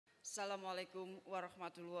Assalamualaikum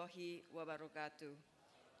warahmatullahi wabarakatuh.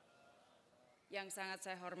 Yang sangat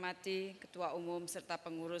saya hormati Ketua Umum serta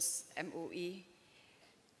pengurus MUI,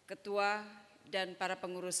 Ketua dan para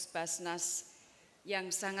pengurus Basnas,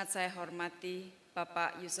 yang sangat saya hormati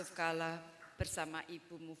Bapak Yusuf Kalla bersama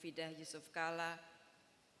Ibu Mufidah Yusuf Kalla,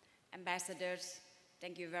 Ambassadors,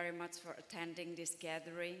 thank you very much for attending this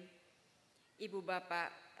gathering. Ibu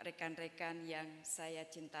Bapak, rekan-rekan yang saya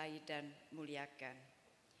cintai dan muliakan.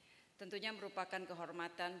 Tentunya merupakan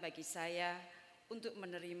kehormatan bagi saya untuk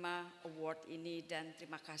menerima award ini dan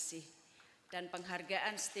terima kasih dan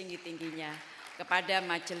penghargaan setinggi-tingginya kepada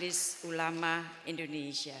Majelis Ulama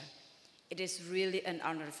Indonesia. It is really an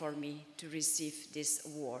honor for me to receive this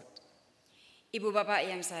award. Ibu Bapak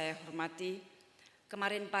yang saya hormati,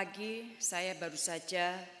 kemarin pagi saya baru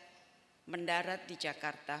saja mendarat di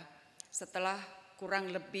Jakarta setelah kurang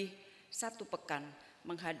lebih 1 pekan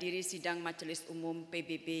menghadiri sidang Majelis Umum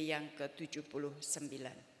PBB yang ke-79.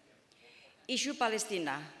 Isu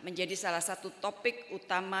Palestina menjadi salah satu topik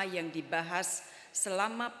utama yang dibahas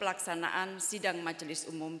selama pelaksanaan sidang Majelis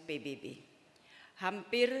Umum PBB.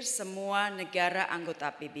 Hampir semua negara anggota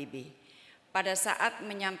PBB pada saat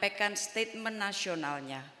menyampaikan statement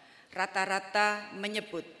nasionalnya rata-rata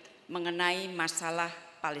menyebut mengenai masalah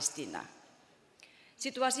Palestina.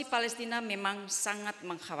 Situasi Palestina memang sangat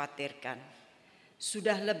mengkhawatirkan.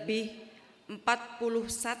 Sudah lebih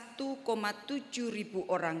 41,7 ribu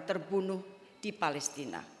orang terbunuh di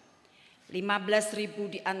Palestina.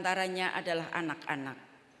 15.000 diantaranya adalah anak-anak.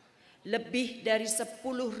 Lebih dari 10.000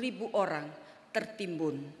 orang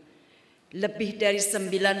tertimbun. Lebih dari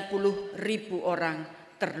 90.000 orang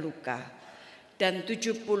terluka. Dan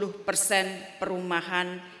 70%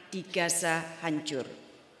 perumahan di Gaza hancur.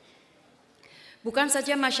 Bukan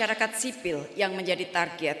saja masyarakat sipil yang menjadi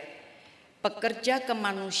target, pekerja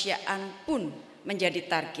kemanusiaan pun menjadi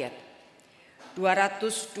target.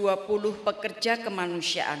 220 pekerja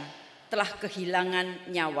kemanusiaan telah kehilangan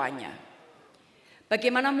nyawanya.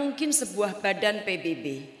 Bagaimana mungkin sebuah badan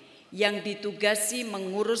PBB yang ditugasi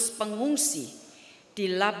mengurus pengungsi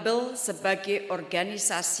dilabel sebagai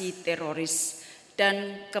organisasi teroris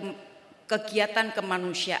dan kegiatan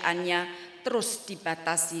kemanusiaannya terus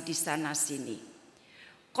dibatasi di sana-sini.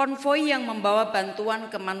 Konvoi yang membawa bantuan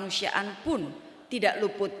kemanusiaan pun tidak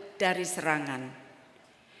luput dari serangan.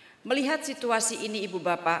 Melihat situasi ini Ibu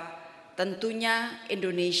Bapak, tentunya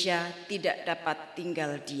Indonesia tidak dapat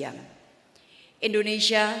tinggal diam.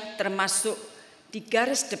 Indonesia termasuk di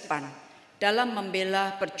garis depan dalam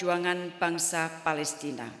membela perjuangan bangsa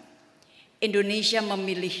Palestina. Indonesia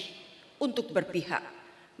memilih untuk berpihak,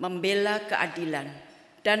 membela keadilan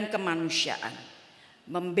dan kemanusiaan,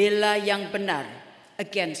 membela yang benar,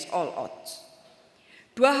 against all odds.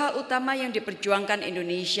 2 hal utama yang diperjuangkan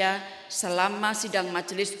Indonesia selama sidang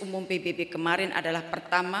Majelis Umum PBB kemarin adalah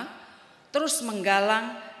pertama, terus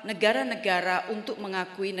menggalang negara-negara untuk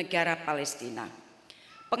mengakui negara Palestina.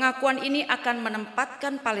 Pengakuan ini akan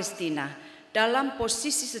menempatkan Palestina dalam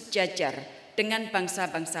posisi sejajar dengan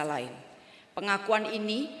bangsa-bangsa lain. Pengakuan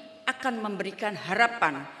ini akan memberikan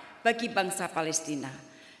harapan bagi bangsa Palestina.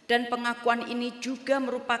 Dan pengakuan ini juga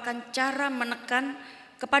merupakan cara menekan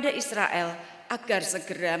kepada Israel agar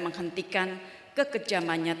segera menghentikan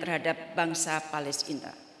kekejamannya terhadap bangsa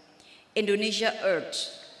Palestina. Indonesia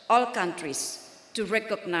urges all countries to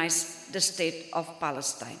recognize the state of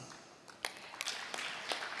Palestine.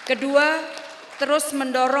 Kedua, terus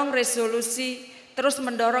mendorong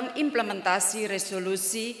implementasi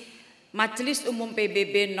resolusi Majelis Umum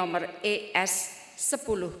PBB nomor ES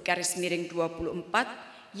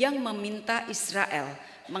 10/24 yang meminta Israel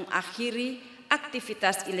mengakhiri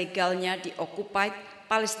aktivitas ilegalnya di Occupied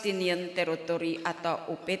Palestinian Territory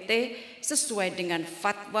atau OPT sesuai dengan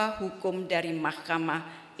fatwa hukum dari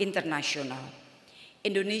Mahkamah Internasional.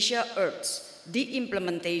 Indonesia urges the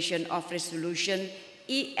implementation of Resolution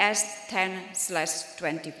ES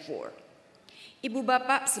 10/24. Ibu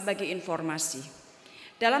Bapak, sebagai informasi,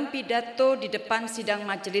 dalam pidato di depan sidang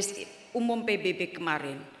Majelis Umum PBB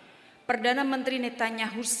kemarin, Perdana Menteri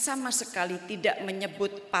Netanyahu sama sekali tidak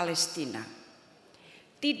menyebut Palestina.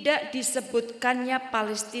 Tidak disebutkannya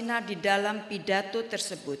Palestina di dalam pidato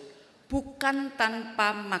tersebut bukan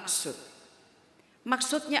tanpa maksud.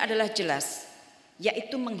 Maksudnya adalah jelas,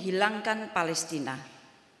 yaitu menghilangkan Palestina,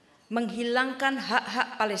 menghilangkan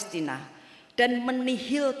hak-hak Palestina, dan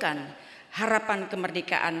menihilkan harapan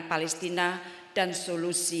kemerdekaan Palestina dan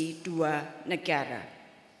solusi 2 negara.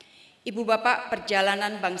 Ibu Bapak,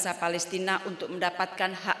 perjalanan bangsa Palestina untuk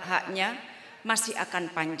mendapatkan hak-haknya masih akan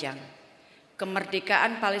panjang.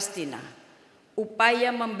 Kemerdekaan Palestina, upaya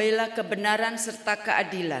membela kebenaran serta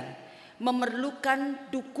keadilan,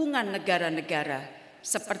 memerlukan dukungan negara-negara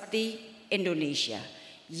seperti Indonesia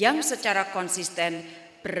yang secara konsisten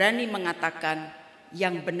berani mengatakan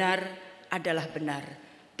yang benar adalah benar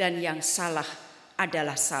dan yang salah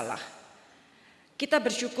adalah salah. Kita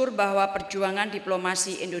bersyukur bahwa perjuangan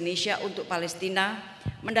diplomasi Indonesia untuk Palestina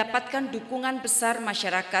mendapatkan dukungan besar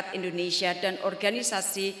masyarakat Indonesia dan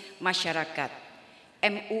organisasi masyarakat,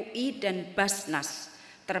 MUI dan Basnas,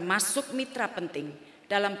 termasuk mitra penting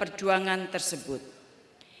dalam perjuangan tersebut.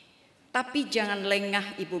 Tapi jangan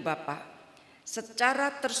lengah Ibu Bapak,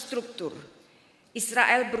 secara terstruktur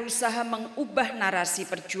Israel berusaha mengubah narasi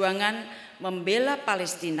perjuangan membela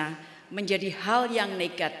Palestina menjadi hal yang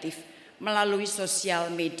negatif melalui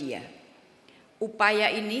sosial media.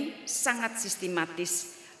 Upaya ini sangat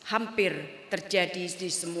sistematis, hampir terjadi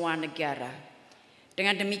di semua negara.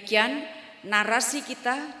 Dengan demikian, narasi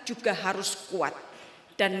kita juga harus kuat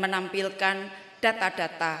dan menampilkan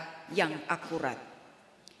data-data yang akurat.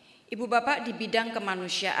 Ibu Bapak, di bidang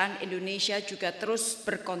kemanusiaan Indonesia juga terus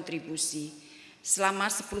berkontribusi. Selama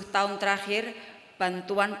 10 tahun terakhir,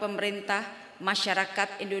 bantuan pemerintah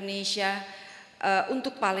masyarakat Indonesia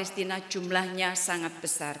untuk Palestina jumlahnya sangat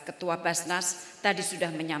besar. Ketua Basnas tadi sudah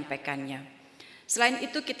menyampaikannya. Selain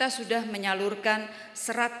itu kita sudah menyalurkan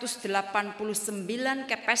 189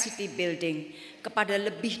 capacity building kepada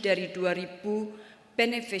lebih dari 2.000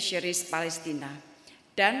 beneficiaries Palestina.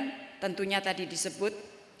 Dan tentunya tadi disebut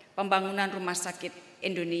pembangunan rumah sakit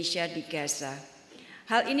Indonesia di Gaza.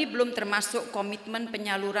 Hal ini belum termasuk komitmen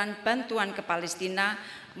penyaluran bantuan ke Palestina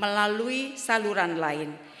melalui saluran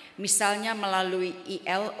lain, misalnya melalui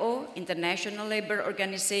ILO, International Labour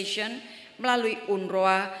Organization, melalui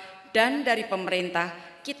UNRWA, dan dari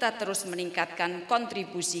pemerintah kita terus meningkatkan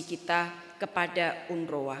kontribusi kita kepada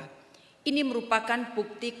UNRWA. Ini merupakan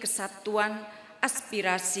bukti kesatuan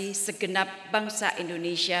aspirasi segenap bangsa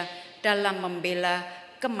Indonesia dalam membela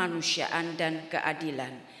kemanusiaan dan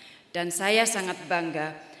keadilan. Dan saya sangat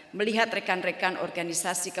bangga melihat rekan-rekan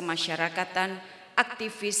organisasi kemasyarakatan,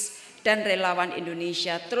 aktivis, dan relawan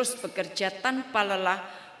Indonesia terus bekerja tanpa lelah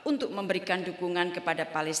untuk memberikan dukungan kepada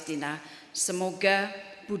Palestina. Semoga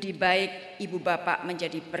budi baik Ibu Bapak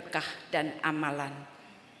menjadi berkah dan amalan.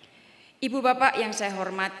 Ibu Bapak yang saya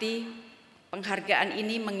hormati, penghargaan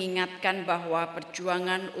ini mengingatkan bahwa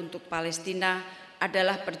perjuangan untuk Palestina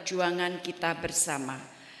adalah perjuangan kita bersama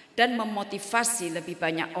dan memotivasi lebih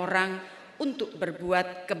banyak orang untuk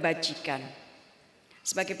berbuat kebajikan.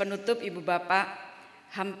 Sebagai penutup Ibu Bapak,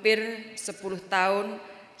 hampir 10 tahun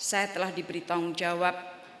saya telah diberi tanggung jawab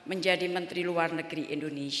menjadi Menteri Luar Negeri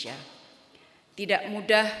Indonesia. Tidak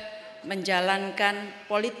mudah menjalankan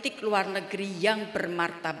politik luar negeri yang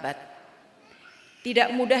bermartabat.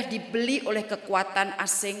 Tidak mudah dibeli oleh kekuatan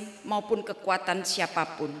asing maupun kekuatan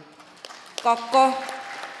siapapun. Kokoh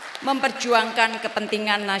memperjuangkan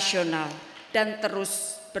kepentingan nasional dan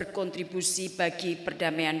terus berkontribusi bagi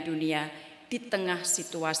perdamaian dunia di tengah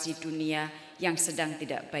situasi dunia yang sedang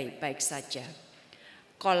tidak baik-baik saja.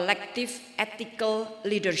 Collective ethical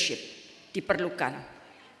leadership diperlukan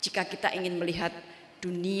jika kita ingin melihat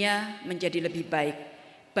dunia menjadi lebih baik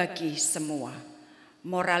bagi semua.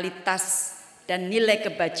 Moralitas dan nilai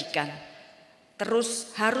kebajikan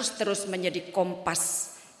harus terus menjadi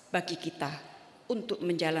kompas bagi kita untuk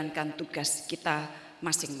menjalankan tugas kita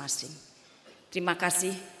masing-masing. Terima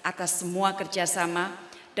kasih atas semua kerjasama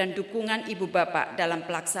dan dukungan Ibu Bapak dalam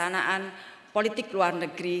pelaksanaan politik luar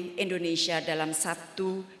negeri Indonesia dalam 1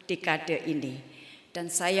 dekade ini.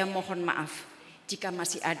 Dan saya mohon maaf jika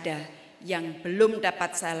masih ada yang belum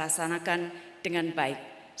dapat saya laksanakan dengan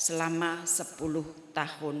baik selama 10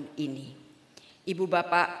 tahun ini. Ibu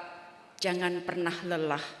Bapak, jangan pernah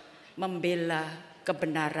lelah membela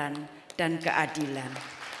kebenaran dan keadilan.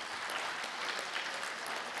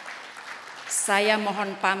 Saya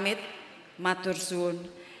mohon pamit, matur suwun,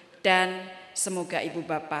 dan semoga Ibu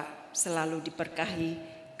Bapak selalu diberkahi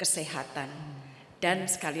kesehatan. Dan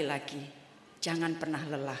sekali lagi, jangan pernah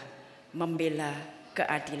lelah membela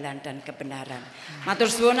keadilan dan kebenaran. Matur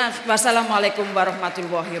suwun. Wassalamualaikum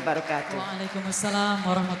warahmatullahi wabarakatuh. Waalaikumsalam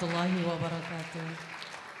warahmatullahi wabarakatuh.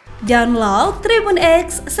 Download Tribun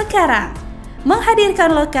X sekarang.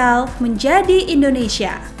 Menghadirkan lokal menjadi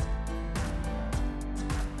Indonesia.